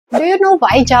Do you know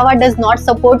why Java does not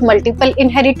support multiple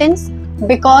inheritance?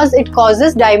 Because it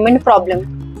causes diamond problem.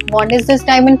 What is this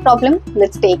diamond problem?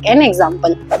 Let's take an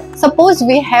example. Suppose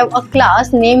we have a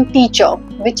class named teacher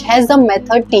which has the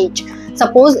method teach.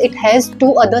 Suppose it has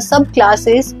two other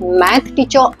subclasses, math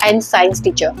teacher and science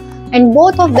teacher, and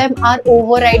both of them are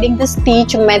overriding this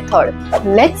teach method.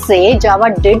 Let's say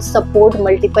Java did support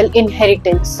multiple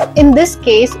inheritance. In this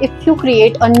case, if you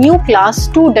create a new class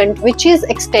student which is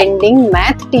extending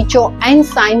math teacher and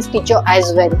science teacher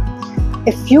as well,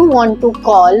 if you want to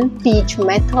call teach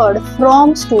method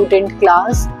from student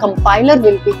class, compiler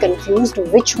will be confused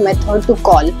which method to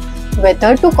call,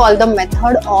 whether to call the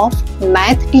method of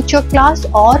math teacher class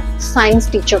or science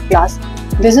teacher class.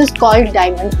 This is called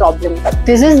diamond problem.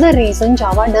 This is the reason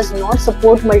Java does not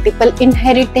support multiple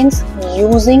inheritance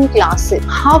using classes.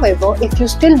 However, if you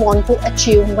still want to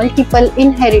achieve multiple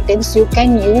inheritance, you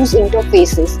can use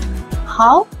interfaces.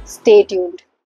 How? Stay tuned.